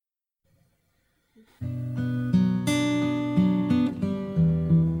Hello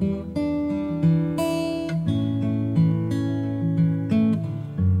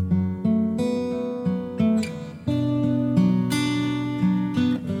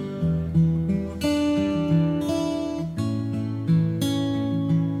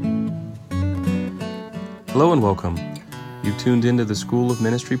and welcome. You've tuned into the School of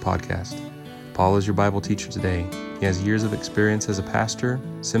Ministry podcast. Paul is your Bible teacher today. He has years of experience as a pastor,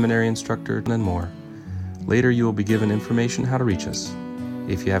 seminary instructor, and more. Later, you will be given information how to reach us.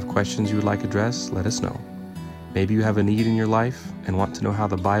 If you have questions you would like addressed, let us know. Maybe you have a need in your life and want to know how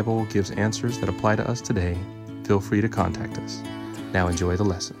the Bible gives answers that apply to us today. Feel free to contact us. Now enjoy the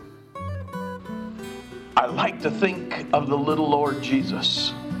lesson. I like to think of the little Lord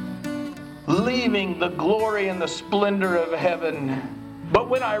Jesus, leaving the glory and the splendor of heaven. But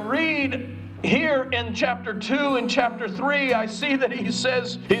when I read here in chapter 2 and chapter 3, I see that he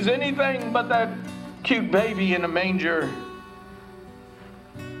says he's anything but that cute baby in a manger.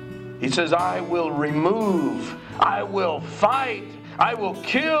 He says, I will remove, I will fight, I will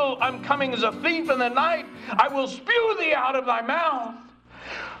kill, I'm coming as a thief in the night, I will spew thee out of thy mouth.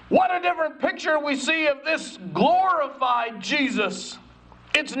 What a different picture we see of this glorified Jesus.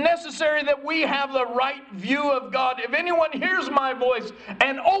 It's necessary that we have the right view of God. If anyone hears my voice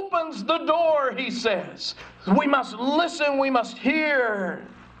and opens the door, he says, we must listen, we must hear.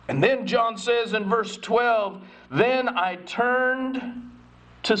 And then John says in verse 12, then I turned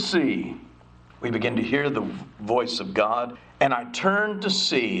to see. We begin to hear the voice of God, and I turned to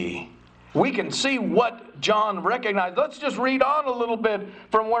see. We can see what John recognized. Let's just read on a little bit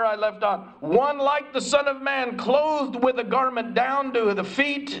from where I left off. One like the Son of Man, clothed with a garment down to the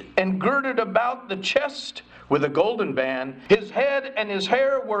feet and girded about the chest with a golden band. His head and his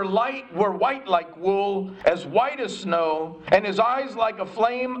hair were white like wool, as white as snow, and his eyes like a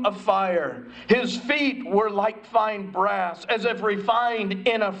flame of fire. His feet were like fine brass, as if refined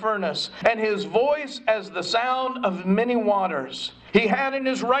in a furnace, and his voice as the sound of many waters. He had in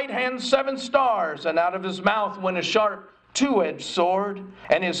his right hand 7 stars, and out of his mouth went a sharp two-edged sword,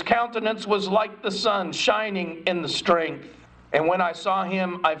 and his countenance was like the sun shining in the strength. And when I saw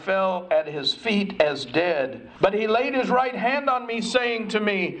him, I fell at his feet as dead. But he laid his right hand on me, saying to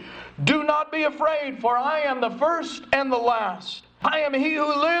me, do not be afraid, for I am the first and the last. I am he who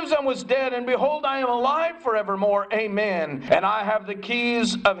lives and was dead, and behold, I am alive forevermore. Amen. And I have the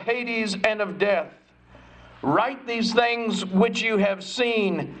keys of Hades and of death. Write these things which you have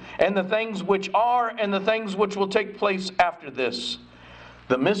seen, and the things which are, and the things which will take place after this.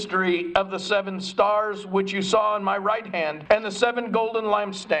 The mystery of the 7 stars which you saw in my right hand, and the 7 golden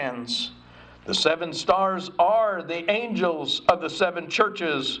lampstands. The 7 stars are the angels of the 7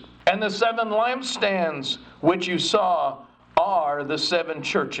 churches, and the 7 lampstands which you saw are the 7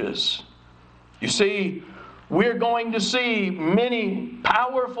 churches. You see, we're going to see many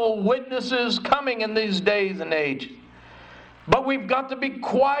powerful witnesses coming in these days and age. But we've got to be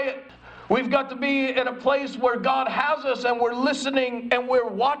quiet. We've got to be in a place where God has us, and we're listening and we're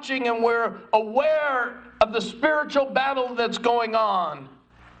watching and we're aware of the spiritual battle that's going on.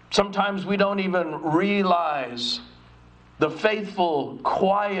 Sometimes we don't even realize the faithful,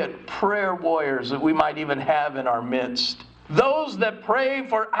 quiet prayer warriors that we might even have in our midst. Those that pray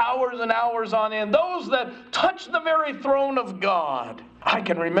for hours and hours on end. Those that touch the very throne of God. I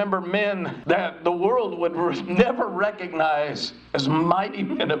can remember men that the world would never recognize as mighty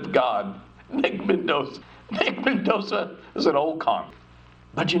men of God. Nick Mendoza. Nick Mendoza is an old con.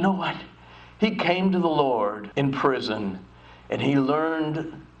 But you know what? He came to the Lord in prison, and he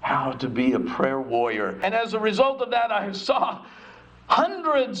learned how to be a prayer warrior. And as a result of that, I saw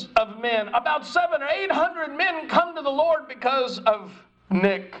hundreds of men, about 700 or 800 men come to the Lord because of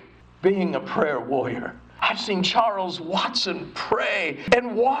Nick being a prayer warrior. I've seen Charles Watson pray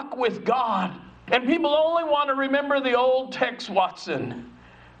and walk with God. And people only want to remember the old Tex Watson.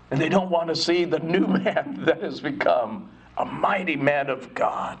 And they don't want to see the new man that has become a mighty man of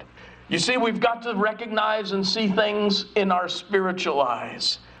God. You see, we've got to recognize and see things in our spiritual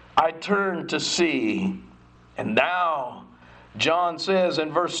eyes. I turned to see, and now John says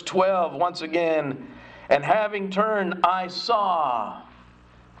in verse 12 once again, and having turned, I saw.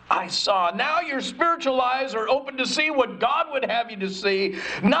 Now your spiritual eyes are open to see what God would have you to see.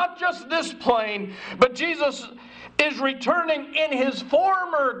 Not just this plane, but Jesus is returning in his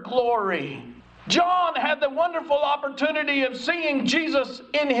former glory. John had the wonderful opportunity of seeing Jesus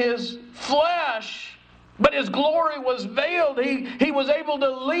in his flesh, but his glory was veiled. He was able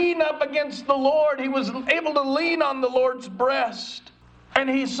to lean up against the Lord. He was able to lean on the Lord's breast. And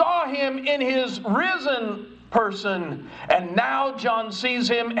he saw him in his risen person. And now John sees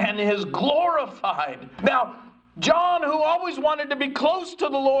him and is glorified. Now, John, who always wanted to be close to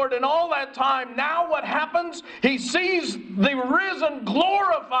the Lord in all that time, now what happens? He sees the risen,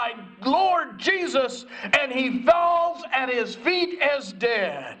 glorified Lord Jesus, and he falls at his feet as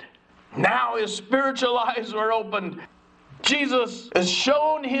dead. Now his spiritual eyes are opened. Jesus has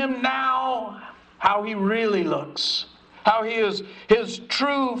shown him now how he really looks, how his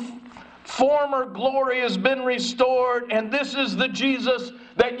true former glory has been restored, and this is the Jesus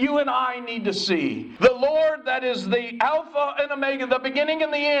that you and I need to see. The Lord that is the Alpha and Omega, the beginning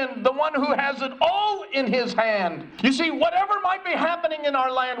and the end, the one who has it all in his hand. You see, whatever might be happening in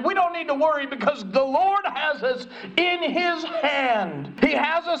our land, we don't need to worry because the Lord has us in his hand. He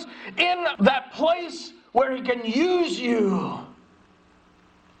has us in that place where he can use you.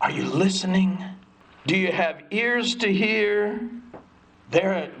 Are you listening? Do you have ears to hear?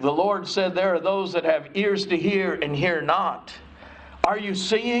 The Lord said there are those that have ears to hear and hear not. Are you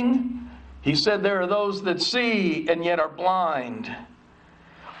seeing? He said there are those that see and yet are blind.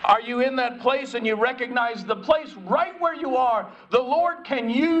 Are you in that place and you recognize the place right where you are? The Lord can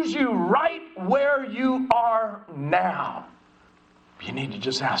use you right where you are now. You need to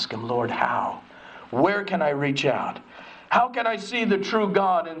just ask him, Lord, how? Where can I reach out? How can I see the true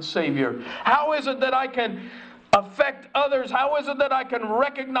God and Savior? How is it that I can affect others? How is it that I can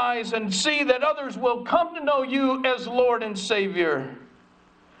recognize and see that others will come to know you as Lord and Savior?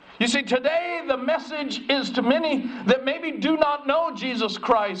 You see, today the message is to many that maybe do not know Jesus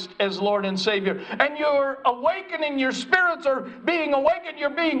Christ as Lord and Savior. And you're awakening, your spirits are being awakened,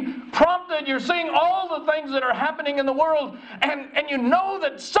 you're being prompted, you're seeing all the things that are happening in the world, and you know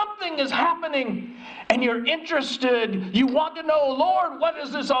that something is happening, and you're interested. You want to know, Lord, what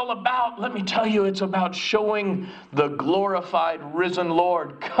is this all about? Let me tell you, it's about showing the glorified, risen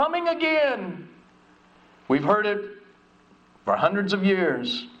Lord coming again. We've heard it for hundreds of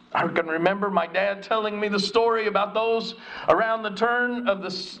years. I can remember my dad telling me the story about those around the turn of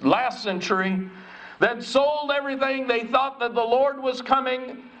the last century that sold everything. They thought that the Lord was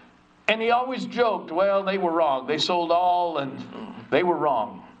coming, and he always joked, well, they were wrong. They sold all and they were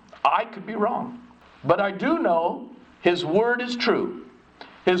wrong. I could be wrong. But I do know his word is true.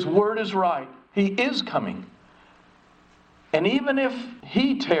 His word is right. He is coming. And even if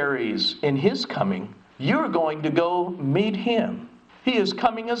he tarries in his coming, you're going to go meet him. He is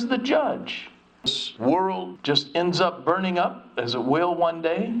coming as the judge. This world just ends up burning up, as it will one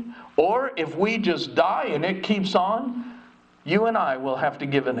day. Or if we just die and it keeps on, you and I will have to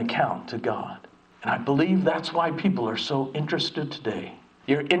give an account to God. And I believe that's why people are so interested today.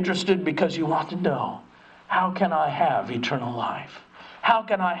 You're interested because you want to know, how can I have eternal life? How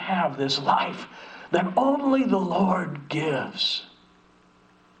can I have this life that only the Lord gives?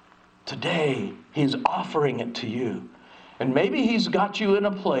 Today, he's offering it to you. And maybe he's got you in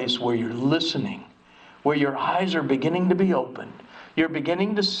a place where you're listening, where your eyes are beginning to be opened. You're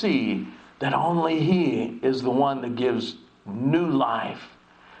beginning to see that only he is the one that gives new life.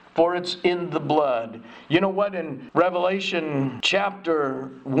 For it's in the blood. You know what? In Revelation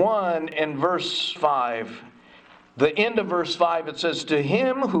chapter 1 and verse 5, the end of verse 5, it says, to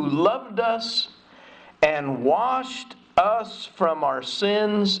him who loved us and washed us from our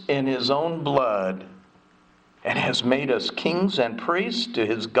sins in his own blood, and has made us kings and priests to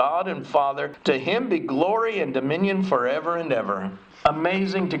his God and Father. To him be glory and dominion forever and ever.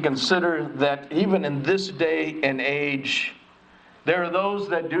 Amazing to consider that even in this day and age, there are those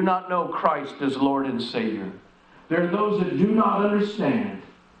that do not know Christ as Lord and Savior. There are those that do not understand.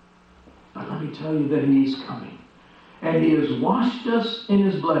 But let me tell you that he's coming. And he has washed us in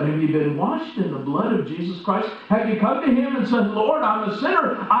his blood. Have you been washed in the blood of Jesus Christ? Have you come to him and said, Lord, I'm a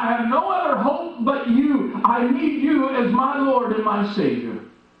sinner. I have no other hope but you. I need you as my Lord and my Savior.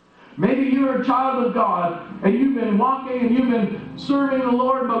 Maybe you're a child of God and you've been walking and you've been serving the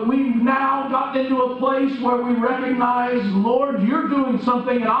Lord, but we've now gotten into a place where we recognize, Lord, you're doing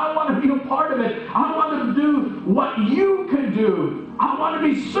something and I want to be a part of it. I want to do what you can do. I want to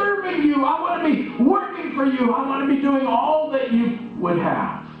be serving you. I want to be working for you. I want to be doing all that you would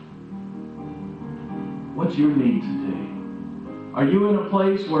have. What's your need today? Are you in a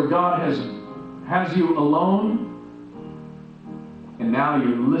place where God has you alone? And now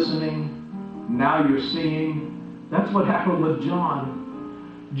you're listening. Now you're seeing. That's what happened with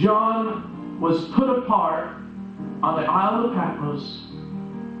John. John was put apart on the Isle of Patmos.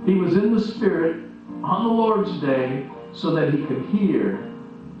 He was in the Spirit on the Lord's day so that he could hear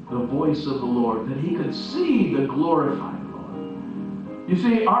the voice of the Lord, that he could see the glorified Lord. You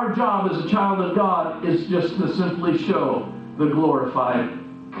see, our job as a child of God is just to simply show the glorified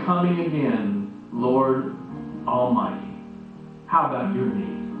coming again Lord Almighty. How about your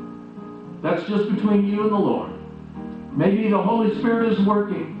need? That's just between you and the Lord. Maybe the Holy Spirit is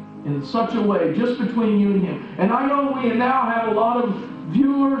working in such a way just between you and Him. And I know we now have a lot of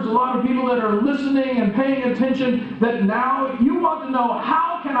viewers, a lot of people that are listening and paying attention, that now you want to know,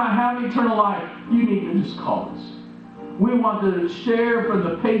 how can I have eternal life? You need to just call us. We want to share from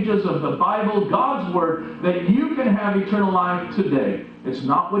the pages of the Bible, God's Word, that you can have eternal life today. It's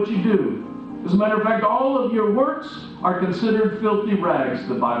not what you do. As a matter of fact, all of your works are considered filthy rags,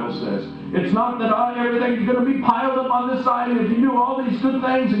 the Bible says. It's not that everything's going to be piled up on this side. If you do all these good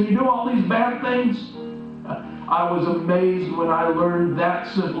things and you do all these bad things. I was amazed when I learned that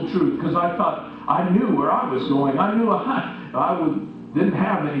simple truth, because I thought I knew where I was going. I knew didn't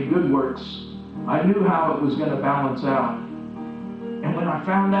have any good works. I knew how it was going to balance out. And when I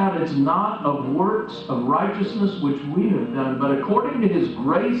found out it's not of works of righteousness which we have done, but according to His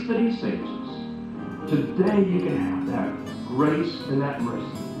grace that He saves us, today you can have that grace and that mercy.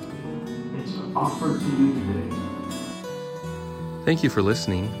 It's offered to you today. Thank you for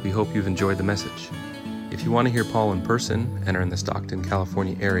listening. We hope you've enjoyed the message. If you want to hear Paul in person and are in the Stockton,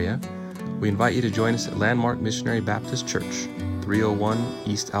 California area, we invite you to join us at Landmark Missionary Baptist Church, 301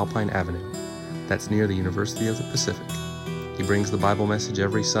 East Alpine Avenue. That's near the University of the Pacific. He brings the Bible message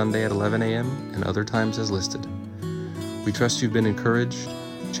every Sunday at 11 a.m. and other times as listed. We trust you've been encouraged,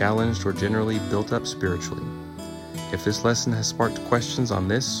 challenged, or generally built up spiritually. If this lesson has sparked questions on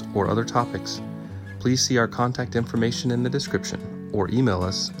this or other topics, please see our contact information in the description or email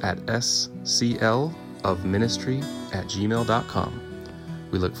us at sclofministry@gmail.com.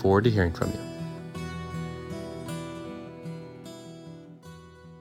 We look forward to hearing from you.